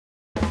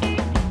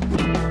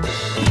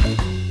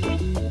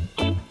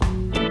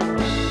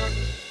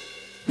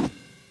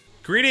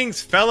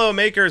Greetings, fellow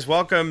makers.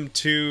 Welcome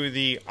to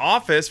the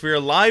office. We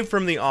are live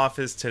from the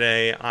office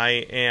today.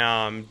 I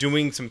am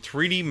doing some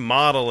 3D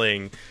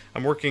modeling.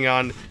 I'm working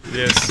on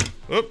this.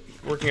 Drop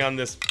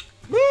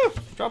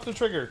the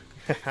trigger.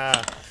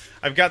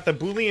 I've got the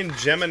Boolean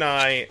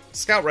Gemini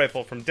scout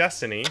rifle from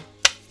Destiny.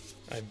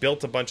 I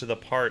built a bunch of the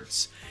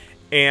parts,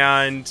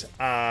 and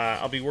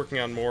I'll be working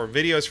on more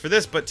videos for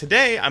this. But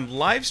today I'm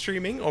live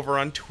streaming over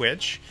on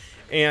Twitch.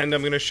 And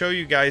I'm going to show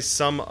you guys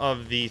some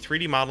of the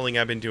 3D modeling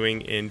I've been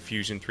doing in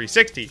Fusion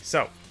 360.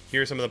 So,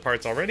 here's some of the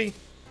parts already.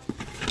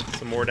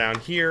 Some more down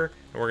here.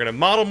 And we're going to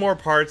model more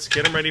parts,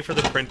 get them ready for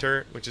the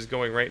printer, which is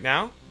going right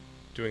now.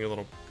 Doing a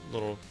little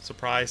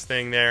surprise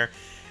thing there.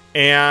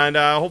 And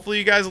hopefully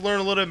you guys learn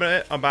a little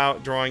bit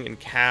about drawing in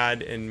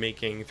CAD and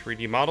making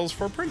 3D models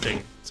for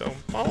printing. So,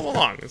 follow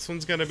along. This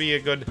one's going to be a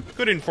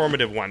good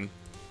informative one.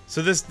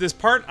 So this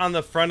part on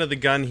the front of the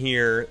gun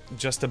here,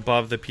 just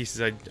above the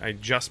pieces I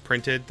just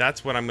printed,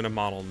 that's what I'm going to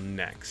model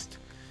next.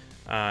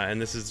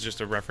 And this is just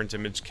a reference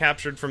image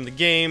captured from the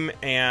game,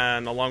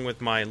 and along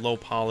with my low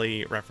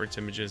poly reference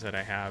images that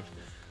I have,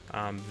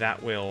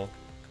 that will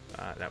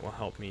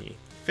help me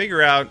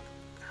figure out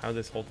how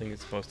this whole thing is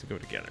supposed to go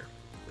together.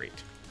 Great.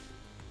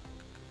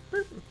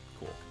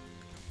 Cool.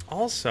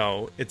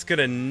 Also, it's going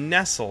to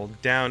nestle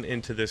down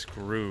into this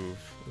groove.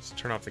 Let's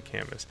turn off the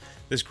canvas.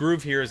 This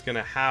groove here is going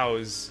to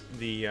house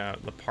the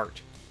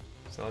part.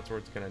 So that's where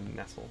it's going to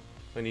nestle.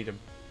 So I need to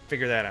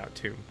figure that out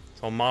too.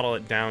 So I'll model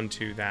it down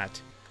to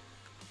that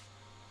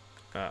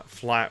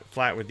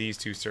flat with these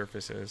two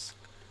surfaces.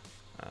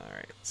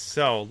 Alright,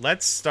 so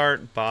let's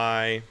start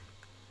by...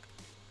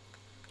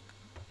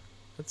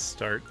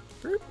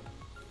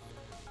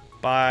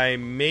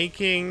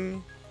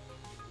 making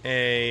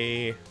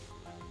a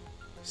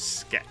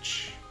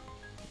sketch.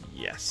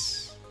 Yes.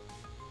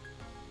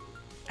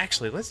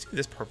 Actually, let's do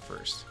this part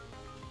first.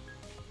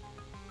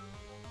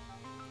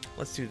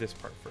 This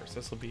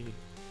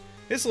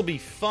will be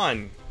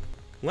fun.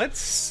 Let's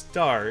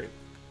start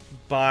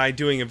by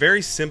doing a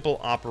very simple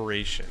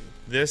operation.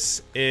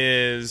 This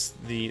is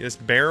this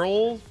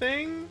barrel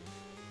thing.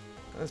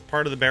 That's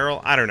part of the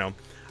barrel. I don't know.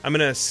 I'm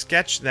gonna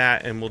sketch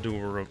that, and we'll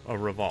do a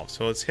revolve.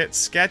 So let's hit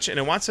sketch, and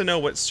it wants to know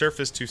what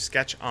surface to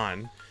sketch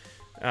on.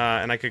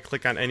 And I could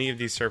click on any of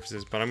these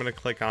surfaces, but I'm gonna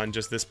click on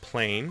just this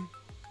plane.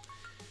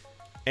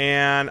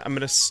 And I'm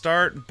going to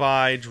start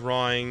by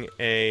drawing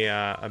a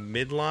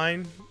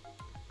midline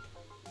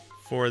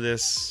for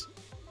this,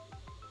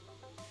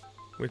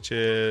 which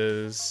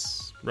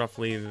is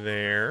roughly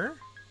there.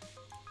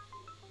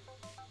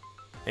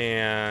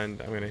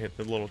 And I'm going to hit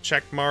the little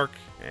check mark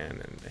and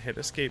then hit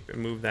escape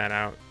and move that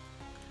out.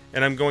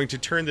 And I'm going to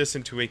turn this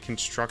into a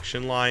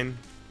construction line.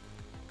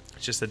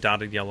 It's just a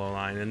dotted yellow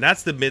line. And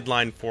that's the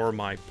midline for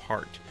my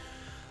part.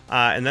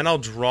 And then I'll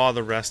draw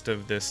the rest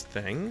of this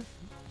thing.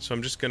 So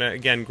I'm just going to,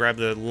 again, grab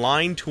the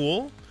line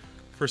tool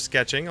for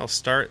sketching. I'll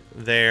start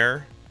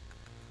there.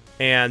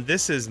 And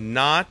this is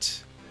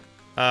not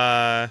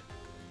a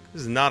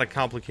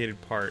complicated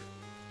part.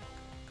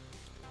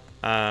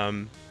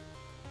 And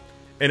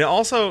it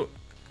also,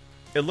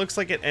 it looks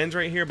like it ends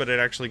right here, but it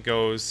actually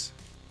goes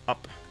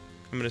up.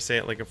 I'm going to say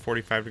at like a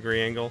 45-degree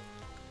angle.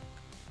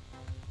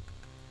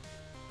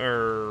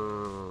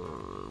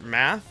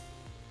 Math?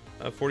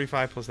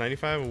 45 plus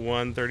 95,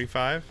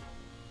 135.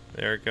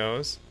 There it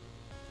goes.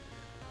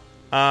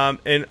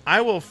 And I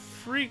will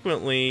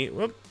frequently,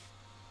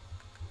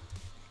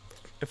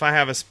 if I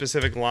have a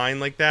specific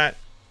line like that,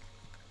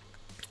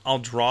 I'll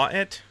draw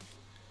it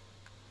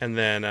and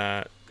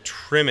then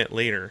trim it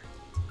later.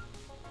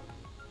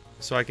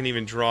 So I can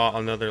even draw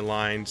another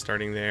line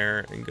starting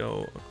there and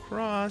go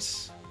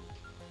across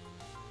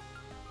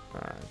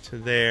to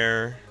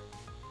there,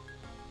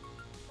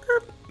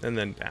 and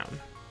then down.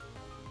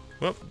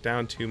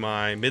 Down to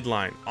my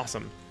midline.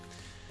 Awesome.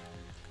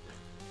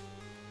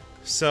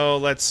 So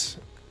let's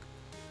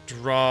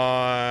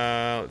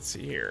draw, let's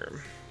see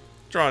here,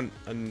 draw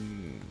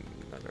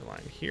another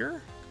line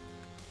here,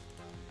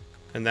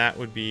 and that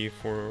would be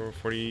for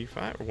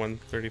 45 or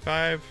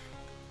 135,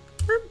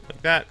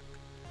 like that.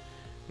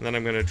 And then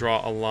I'm going to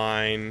draw a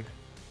line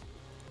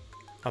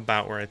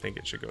about where I think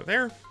it should go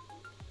there.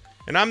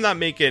 And I'm not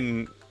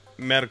making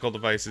medical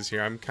devices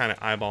here, I'm kind of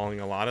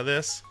eyeballing a lot of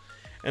this.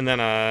 And then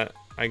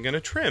I'm going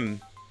to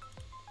trim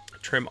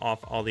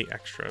off all the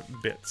extra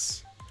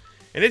bits.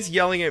 And it's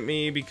yelling at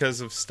me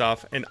because of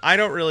stuff, and I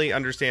don't really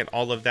understand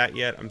all of that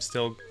yet. I'm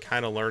still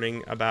kind of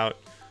learning about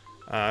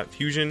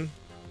Fusion,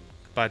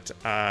 but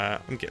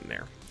I'm getting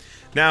there.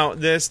 Now,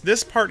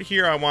 this part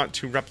here I want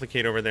to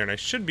replicate over there, and I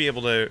should be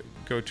able to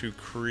go to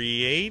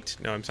create,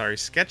 no, I'm sorry,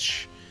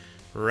 sketch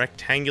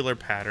rectangular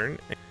pattern.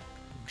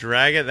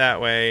 Drag it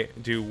that way,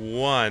 do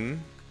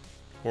 1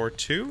 or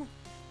 2.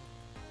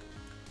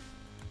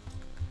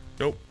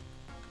 Nope.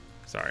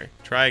 Sorry,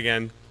 try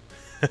again.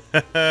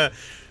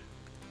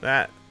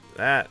 That,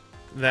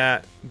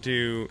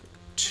 do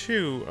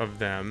 2 of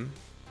them.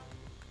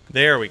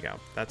 There we go.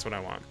 That's what I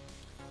want.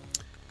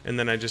 And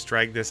then I just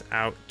drag this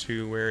out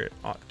to where it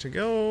ought to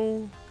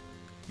go.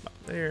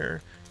 About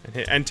there. And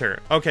hit enter.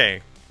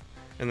 Okay.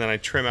 And then I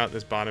trim out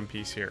this bottom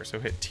piece here. So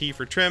hit T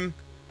for trim.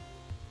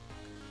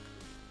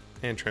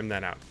 And trim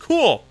that out.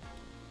 Cool!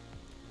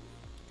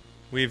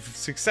 We've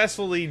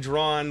successfully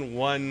drawn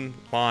one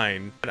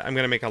line. I'm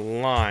going to make a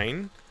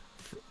line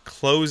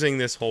closing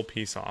this whole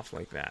piece off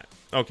like that.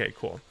 Okay,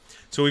 cool.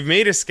 So we've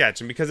made a sketch,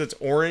 and because it's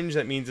orange,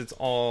 that means it's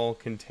all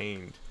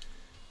contained.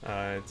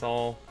 It's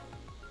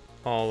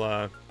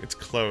it's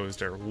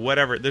closed or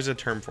whatever. There's a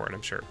term for it,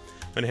 I'm sure.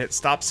 I'm going to hit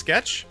stop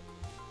sketch.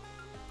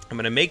 I'm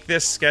going to make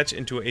this sketch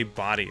into a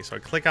body. So I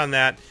click on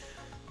that,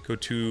 go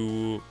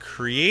to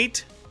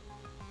create,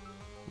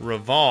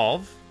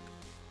 revolve,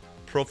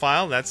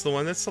 profile. That's the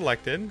one that's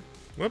selected.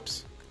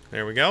 Whoops.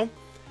 There we go.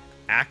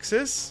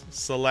 Axis,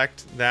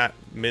 select that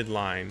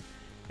midline,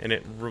 and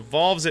it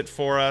revolves it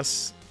for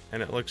us,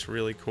 and it looks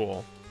really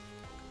cool.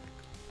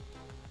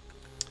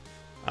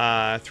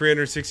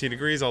 360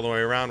 degrees all the way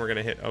around. We're going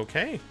to hit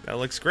OK. That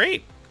looks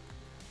great.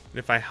 And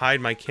if I hide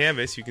my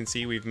canvas, you can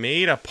see we've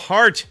made a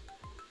part.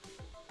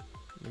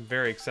 I'm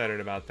very excited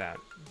about that.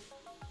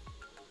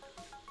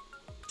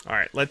 All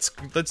right, let's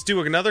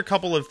do another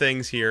couple of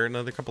things here,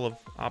 another couple of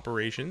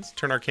operations.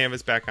 Turn our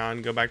canvas back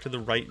on, go back to the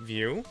right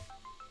view.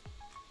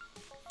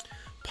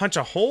 Punch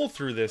a hole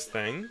through this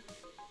thing.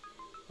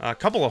 A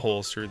couple of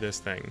holes through this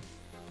thing.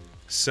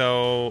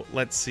 So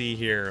let's see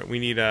here. We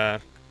need a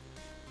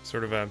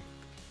sort of a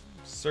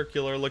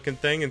circular looking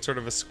thing and sort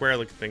of a square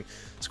looking thing.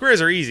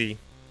 Squares are easy.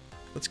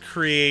 Let's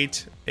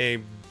create a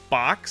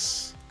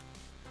box.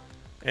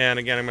 And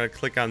again, I'm going to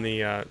click on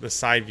the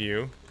side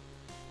view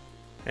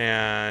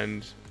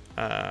and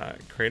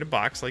create a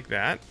box like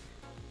that.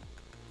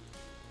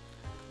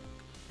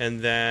 And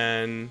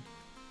then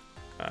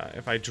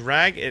if I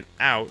drag it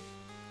out,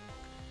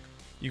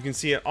 you can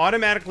see it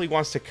automatically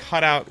wants to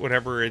cut out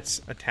whatever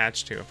it's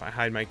attached to. If I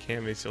hide my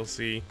canvas, you'll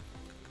see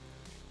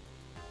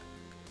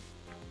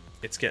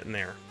it's getting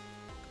there.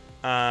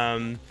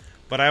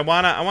 But I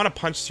wanna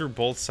punch through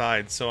both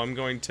sides, so I'm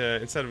going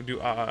to, instead of do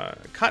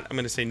cut, I'm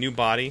going to say new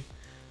body,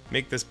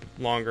 make this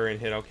longer, and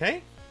hit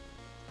OK.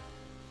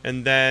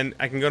 And then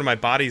I can go to my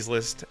bodies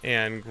list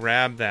and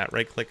grab that,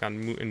 right click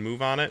on and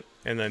move on it,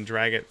 and then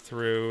drag it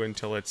through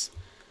until it's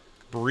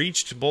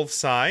breached both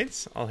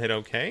sides. I'll hit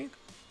OK.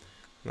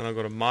 Then I'll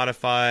go to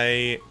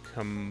modify,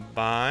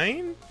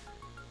 combine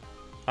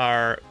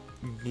our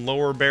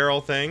lower barrel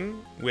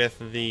thing with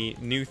the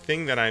new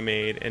thing that I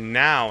made, and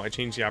now I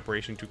change the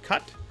operation to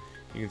cut.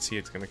 You can see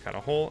it's going to cut a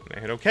hole, and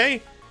I hit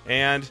OK,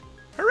 and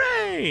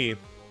hooray!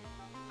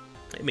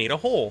 It made a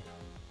hole,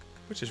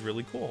 which is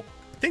really cool.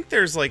 I think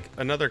there's like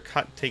another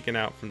cut taken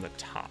out from the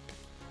top.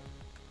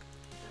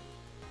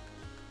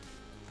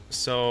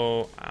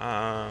 So,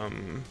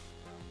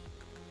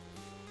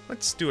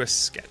 let's do a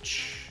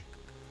sketch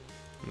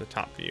on the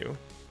top view.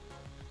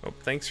 Oh,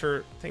 thanks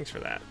for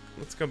that.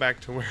 Let's go back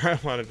to where I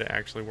wanted to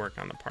actually work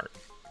on the part.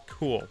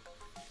 Cool.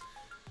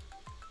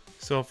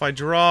 So if I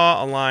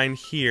draw a line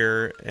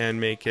here and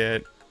make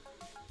it,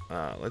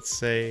 let's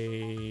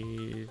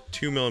say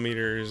 2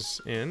 millimeters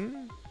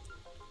in,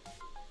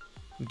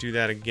 do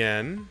that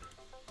again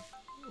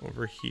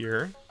over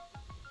here,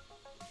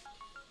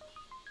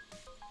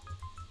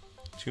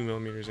 2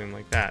 millimeters in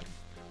like that.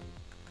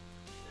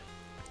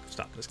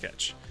 Stop the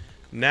sketch.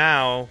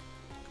 Now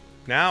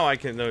I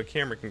can, the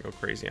camera can go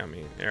crazy on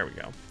me. There we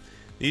go.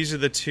 These are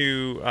the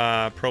two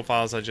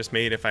profiles I just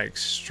made. If I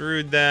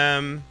extrude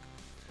them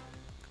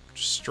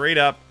straight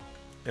up,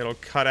 it'll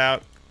cut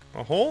out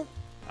a hole.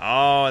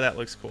 Oh, that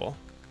looks cool.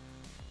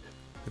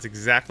 That's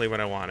exactly what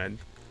I wanted.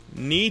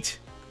 Neat.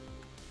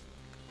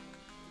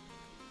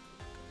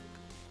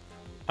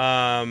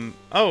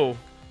 Oh,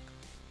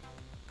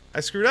 I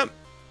screwed up.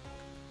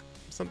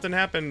 Something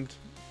happened.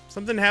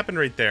 Something happened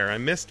right there. I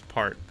missed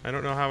part. I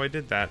don't know how I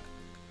did that.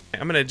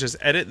 I'm gonna just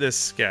edit this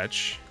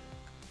sketch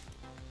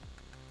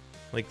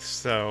like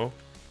so.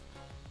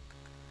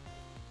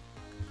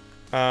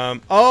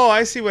 Oh,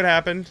 I see what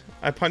happened.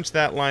 I punched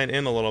that line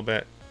in a little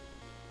bit.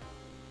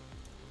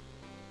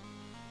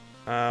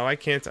 Why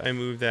can't I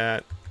move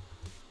that?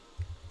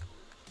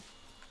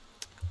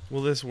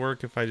 Will this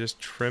work if I just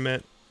trim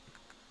it?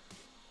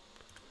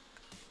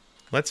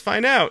 Let's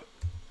find out.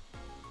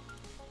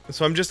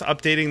 So I'm just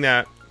updating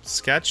that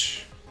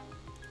sketch,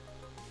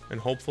 and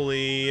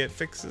hopefully it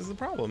fixes the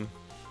problem.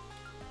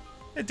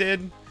 It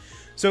did.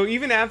 So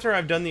even after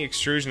I've done the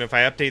extrusion, if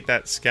I update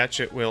that sketch,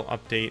 it will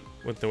update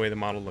with the way the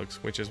model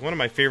looks, which is one of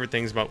my favorite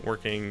things about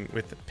working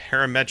with the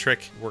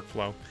parametric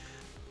workflow.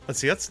 Let's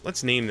see,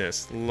 let's name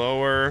this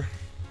lower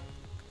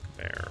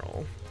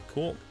barrel.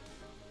 Cool.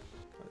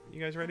 You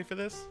guys ready for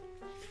this?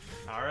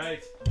 All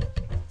right.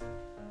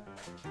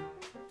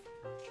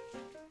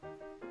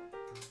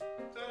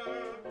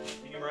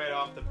 Came right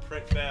off the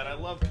print bed. I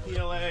love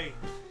PLA.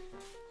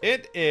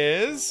 It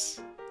is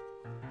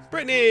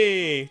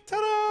Brittany.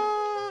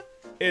 Ta-da!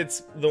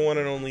 It's the one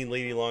and only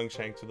Lady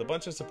Longshanks with a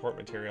bunch of support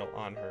material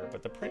on her,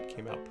 but the print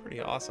came out pretty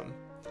awesome.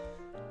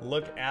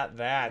 Look at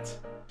that.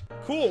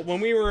 Cool.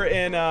 When we were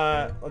in,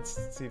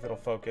 let's see if it'll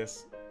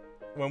focus.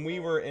 when we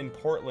were in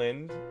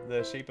Portland,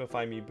 the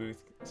Shapeify Me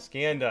booth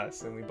scanned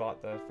us, and we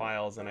bought the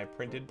files, and I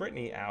printed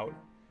Brittany out.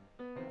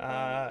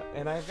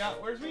 And I've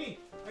got, where's me?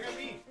 I got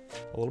me.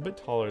 A little bit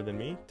taller than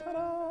me.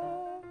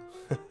 Ta-da!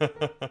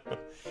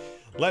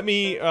 Let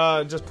me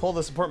just pull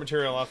the support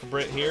material off of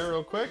Britt here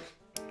real quick.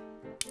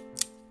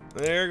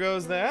 There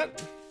goes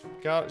that.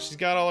 She's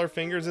got all her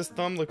fingers. This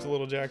thumb looks a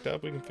little jacked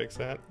up. We can fix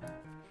that.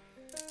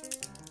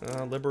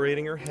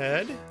 Liberating her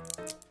head.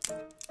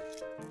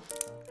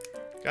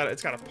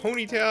 It's got a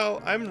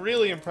ponytail. I'm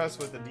really impressed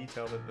with the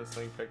detail that this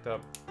thing picked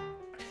up.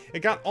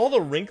 It got all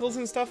the wrinkles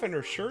and stuff in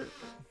her shirt.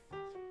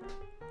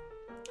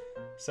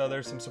 So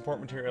there's some support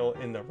material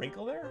in the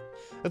wrinkle there.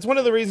 That's one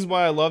of the reasons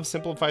why I love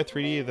Simplify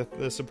 3D.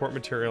 The support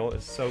material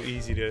is so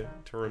easy to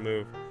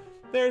remove.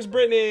 There's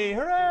Brittany.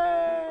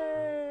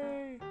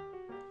 Hooray!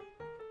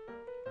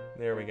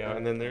 There we go.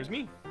 And then there's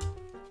me.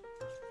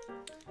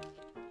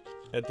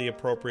 At the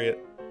appropriate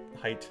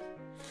height.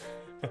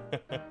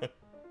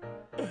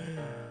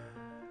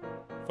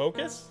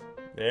 Focus?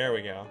 There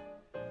we go.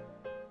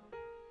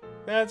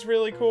 That's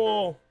really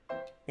cool.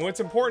 And what's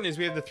important is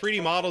we have the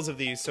 3D models of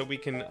these, so we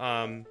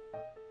can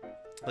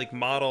like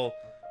model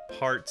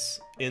parts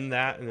in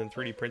that and then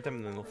 3D print them,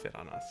 and then they'll fit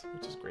on us,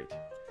 which is great.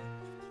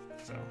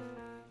 So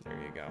there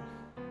you go.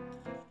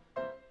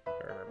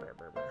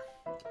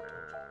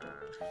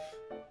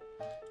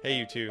 Hey,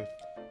 you two.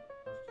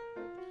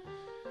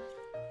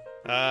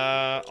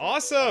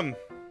 Awesome.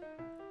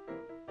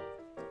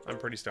 I'm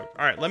pretty stoked.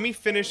 All right, let me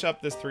finish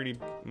up this 3D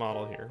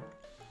model here.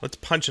 Let's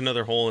punch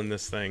another hole in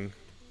this thing.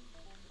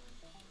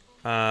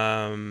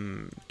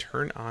 Turn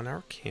on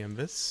our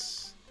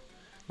canvas.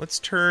 Let's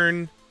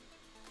turn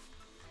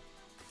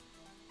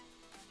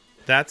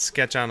that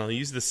sketch on. I'll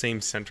use the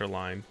same center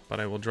line, but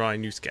I will draw a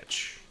new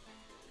sketch.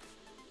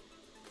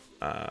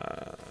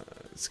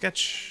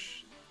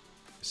 Sketch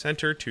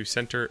center to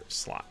center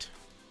slot.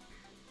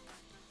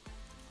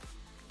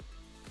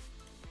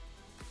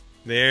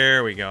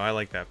 There we go. I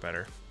like that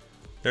better.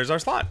 There's our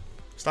slot.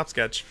 Stop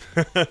sketch.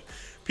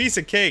 Piece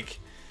of cake.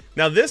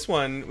 Now this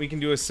one, we can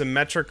do a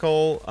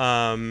symmetrical,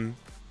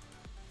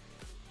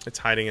 it's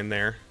hiding in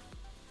there.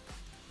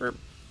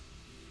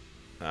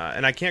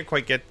 And I can't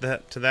quite get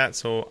to that,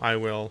 so I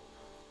will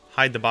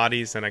hide the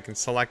bodies, and I can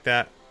select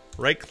that.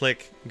 Right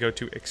click, go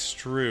to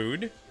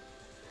extrude.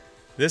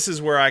 This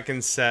is where I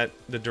can set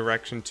the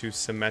direction to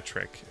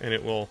symmetric, and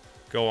it will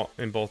go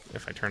in both.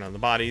 If I turn on the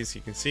bodies,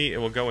 you can see it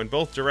will go in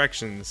both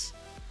directions,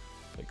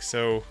 like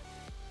so,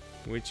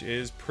 which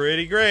is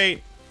pretty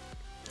great.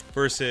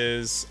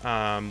 Versus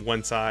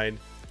one side,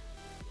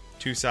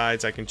 two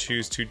sides. I can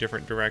choose two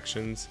different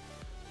directions,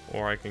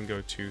 or I can go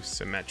to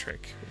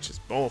symmetric, which is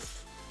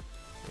both.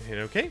 I hit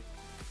OK,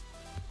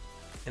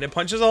 and it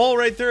punches a hole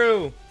right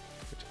through,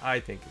 which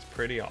I think is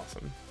pretty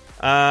awesome.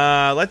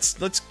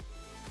 Let's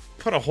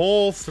put a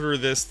hole through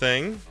this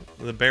thing,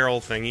 the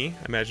barrel thingy.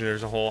 I imagine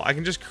there's a hole. I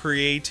can just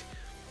create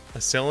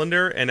a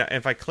cylinder, and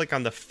if I click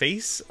on the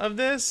face of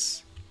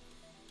this,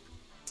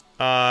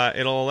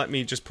 it'll let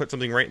me just put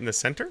something right in the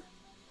center.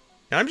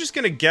 And I'm just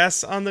going to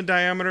guess on the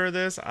diameter of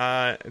this.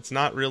 It's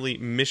not really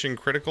mission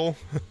critical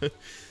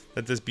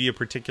that this be a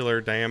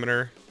particular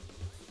diameter.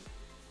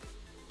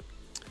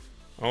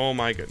 Oh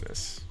my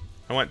goodness.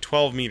 I want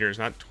 12 meters,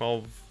 not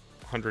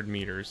 1200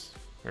 meters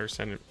or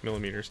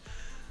millimeters.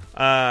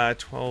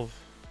 12,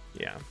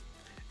 yeah.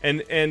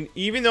 And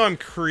even though I'm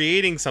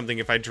creating something,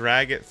 if I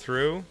drag it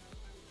through,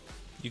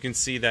 you can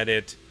see that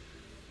it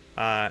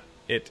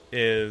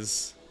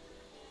is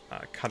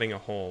cutting a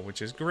hole,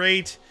 which is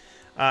great.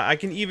 I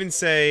can even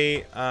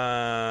say,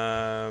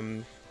 I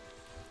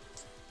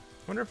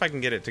wonder if I can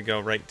get it to go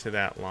right to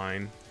that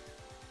line.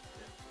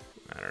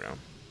 I don't know.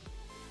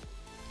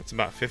 It's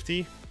about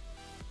 50.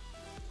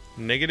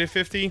 Negative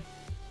 50.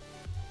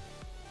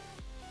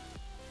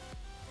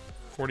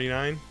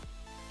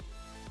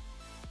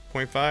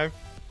 49.5.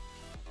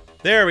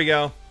 There we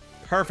go.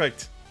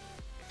 Perfect.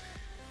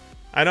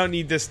 I don't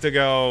need this to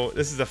go.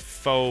 This is a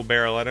faux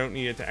barrel. I don't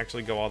need it to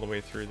actually go all the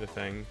way through the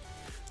thing.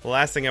 The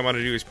last thing I want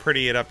to do is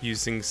pretty it up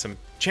using some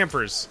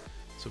chamfers.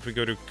 So if we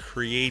go to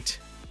create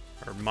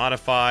or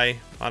modify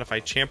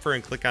chamfer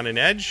and click on an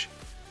edge,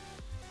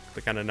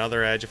 click on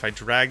another edge. If I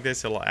drag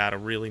this, it'll add a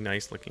really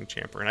nice looking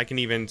chamfer. And I can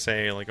even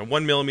say like a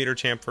 1mm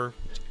chamfer,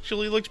 which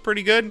actually looks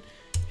pretty good.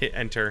 Hit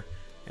enter,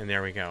 and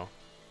there we go.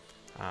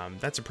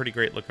 That's a pretty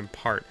great looking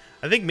part.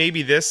 I think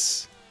maybe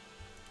this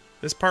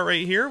part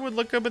right here would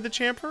look good with the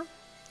chamfer.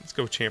 Let's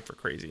go chamfer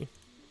crazy.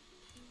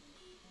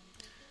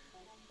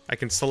 I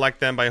can select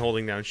them by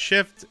holding down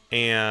shift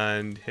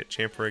and hit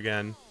chamfer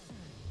again.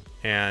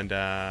 And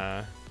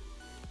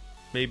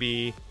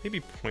maybe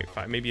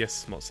 0.5, maybe a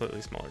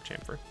slightly smaller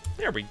chamfer.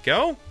 There we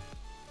go.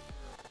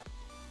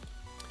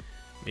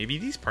 Maybe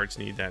these parts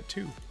need that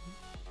too.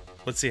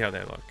 Let's see how they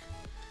look.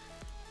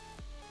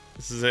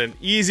 This is an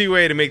easy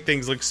way to make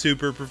things look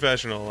super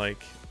professional.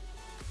 Like,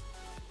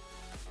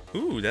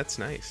 ooh, that's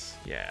nice.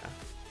 Yeah,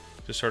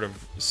 just sort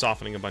of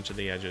softening a bunch of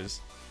the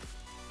edges.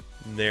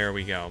 There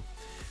we go.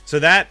 So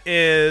that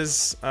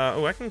is,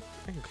 oh, I can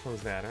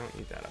close that. I don't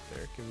need that up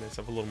there. Give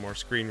myself a little more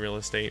screen real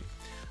estate.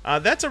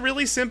 That's a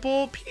really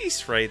simple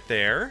piece right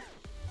there.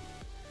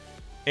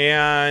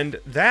 And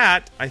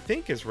that, I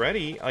think, is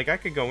ready. Like, I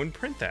could go and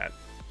print that.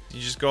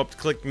 You just go up to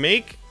click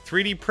Make,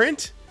 3D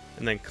Print,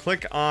 and then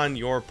click on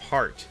your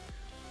part.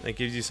 That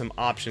gives you some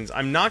options.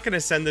 I'm not going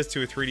to send this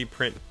to a 3D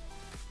print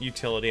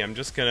utility. I'm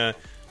just going to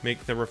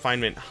make the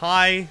refinement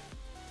high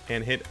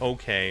and hit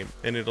OK.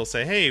 And it'll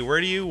say, hey,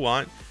 where do you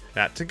want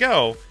that to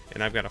go?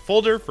 And I've got a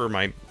folder for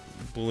my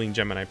Boolean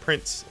Gemini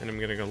prints, and I'm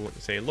going to go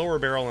say lower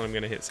barrel, and I'm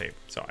going to hit save.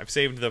 So I've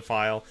saved the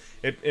file,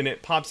 and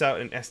it pops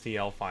out an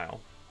STL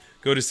file.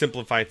 Go to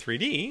Simplify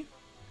 3D,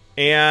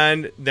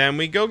 and then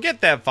we go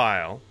get that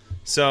file.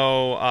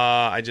 So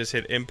I just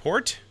hit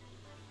import,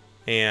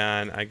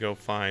 and I go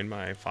find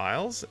my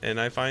files,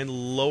 and I find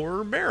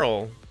lower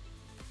barrel,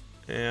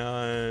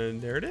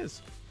 and there it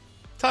is.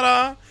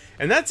 Ta-da!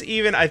 And that's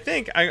even, I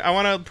think, I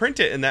want to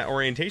print it in that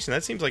orientation.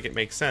 That seems like it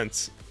makes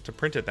sense to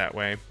print it that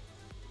way.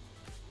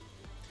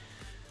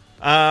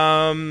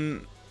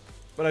 But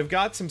I've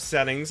got some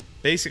settings.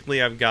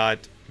 Basically, I've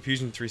got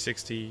Fusion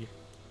 360.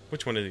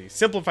 Which one of these?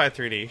 Simplify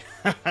 3D.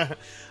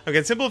 I've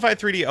got Simplify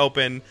 3D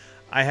open.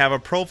 I have a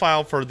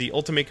profile for the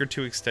Ultimaker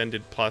 2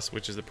 Extended Plus,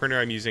 which is the printer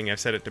I'm using. I've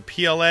set it to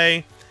PLA.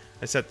 I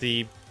set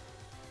the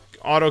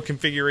auto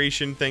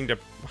configuration thing to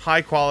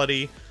high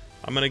quality.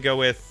 I'm going to go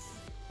with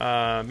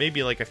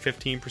maybe like a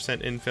 15%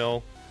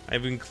 infill.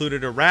 I've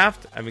included a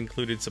raft. I've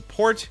included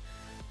support.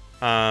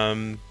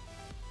 I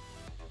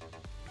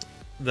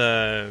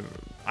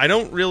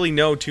don't really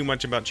know too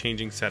much about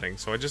changing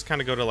settings, so I just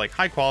kind of go to like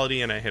high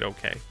quality and I hit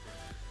OK.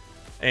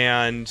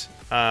 And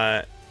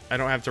I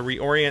don't have to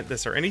reorient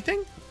this or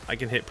anything. I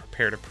can hit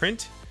prepare to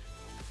print,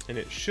 and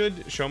it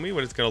should show me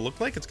what it's going to look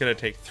like. It's going to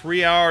take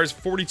 3 hours,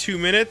 42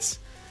 minutes.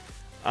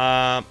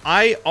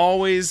 I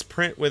always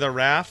print with a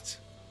raft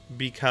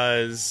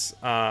because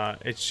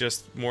it's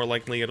just more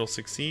likely it'll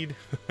succeed.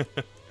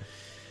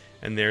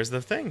 And there's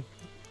the thing.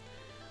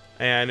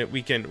 And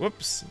we can,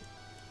 whoops,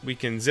 we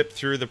can zip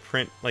through the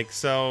print like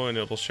so, and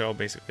it'll show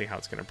basically how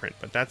it's going to print.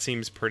 But that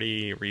seems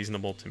pretty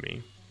reasonable to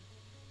me.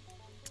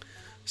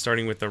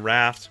 Starting with the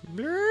raft,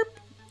 blurp,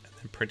 and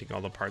then printing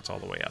all the parts all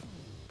the way up.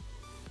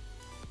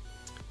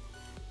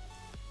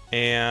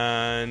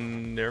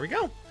 And there we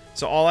go.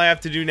 So all I have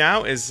to do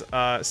now is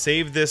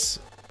save this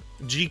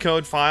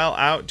G-code file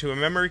out to a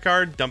memory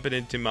card, dump it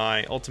into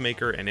my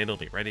Ultimaker, and it'll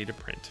be ready to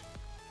print.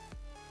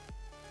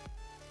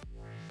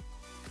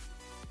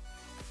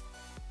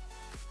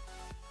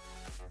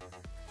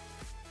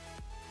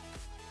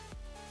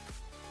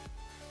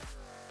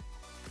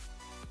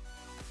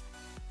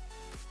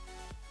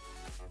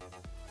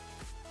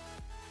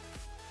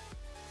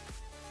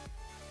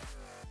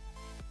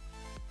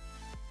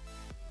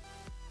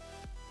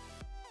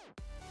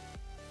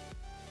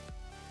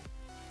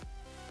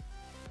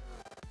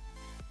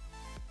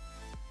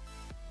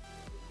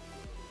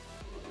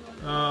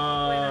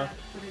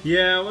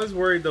 Yeah, I was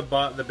worried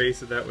the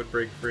base of that would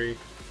break free.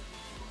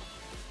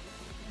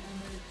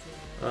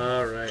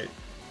 All right.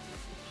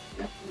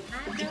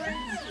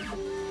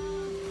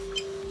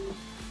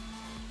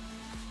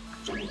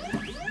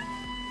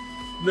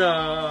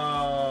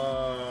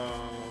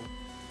 No.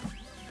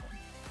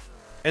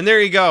 And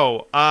there you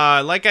go.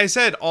 Like I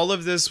said, all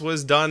of this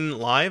was done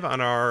live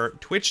on our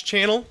Twitch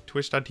channel,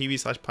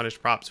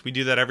 twitch.tv/punishedprops. We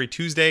do that every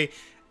Tuesday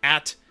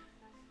at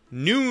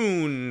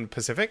noon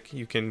Pacific.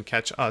 You can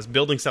catch us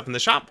building stuff in the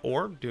shop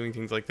or doing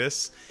things like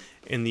this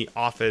in the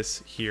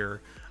office here.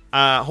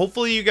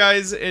 Hopefully you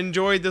guys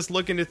enjoyed this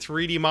look into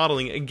 3D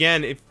modeling.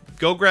 Again,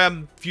 go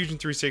grab Fusion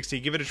 360,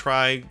 give it a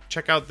try,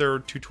 check out their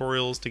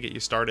tutorials to get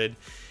you started,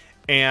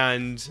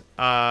 and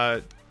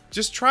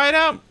just try it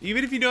out.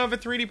 Even if you don't have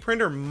a 3D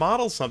printer,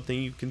 model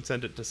something, you can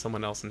send it to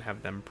someone else and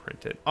have them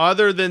print it.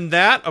 Other than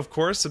that, of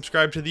course,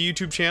 subscribe to the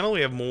YouTube channel. We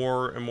have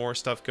more and more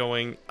stuff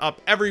going up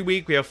every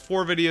week. We have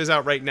 4 videos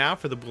out right now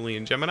for the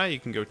Boolean Gemini.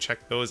 You can go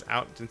check those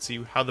out and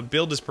see how the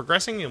build is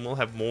progressing, and we'll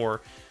have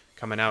more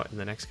coming out in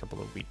the next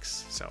couple of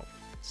weeks. So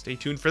stay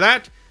tuned for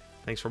that.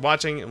 Thanks for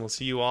watching, and we'll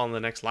see you all in the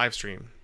next live stream.